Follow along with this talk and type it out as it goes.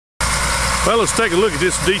Well, let's take a look at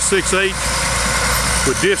this D6H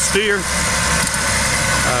with diff steer.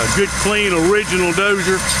 Good, clean, original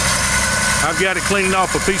dozer. I've got it cleaning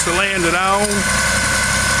off a piece of land that I own.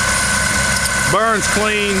 Burns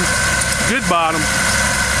clean, good bottom,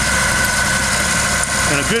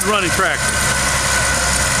 and a good running tractor.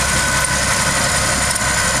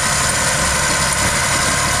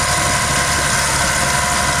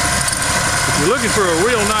 If you're looking for a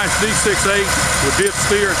real nice D6H with diff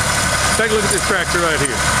steer, take a look at this tractor right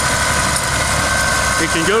here. It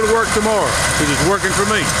can go to work tomorrow. It is working for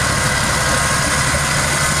me.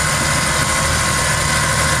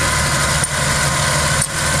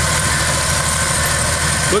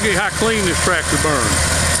 Look at how clean this tractor burns.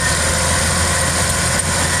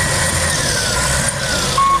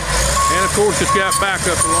 And of course it's got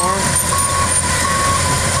backup alarm.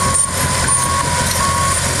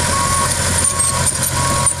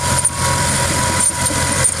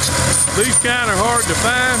 These kind are hard to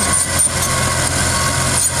find.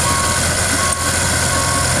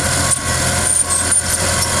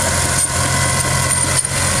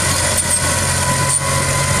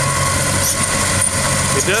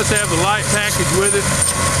 It does have the light package with it.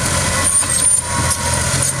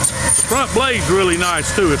 The front blade's really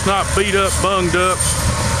nice too. It's not beat up, bunged up.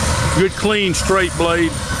 Good, clean, straight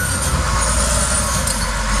blade.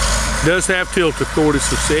 It does have tilt, of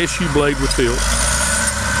course. It's a SU blade with tilt.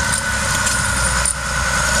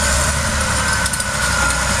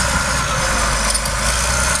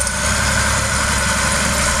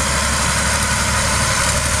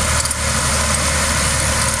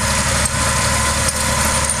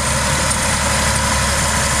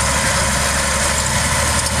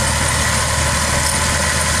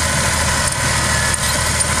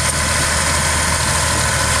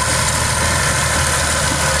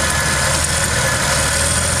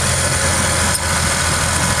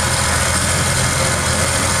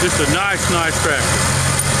 Just a nice tractor.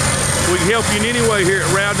 We can help you in any way here at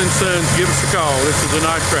Rowden & Sons. Give us a call. This is a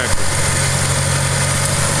nice tractor.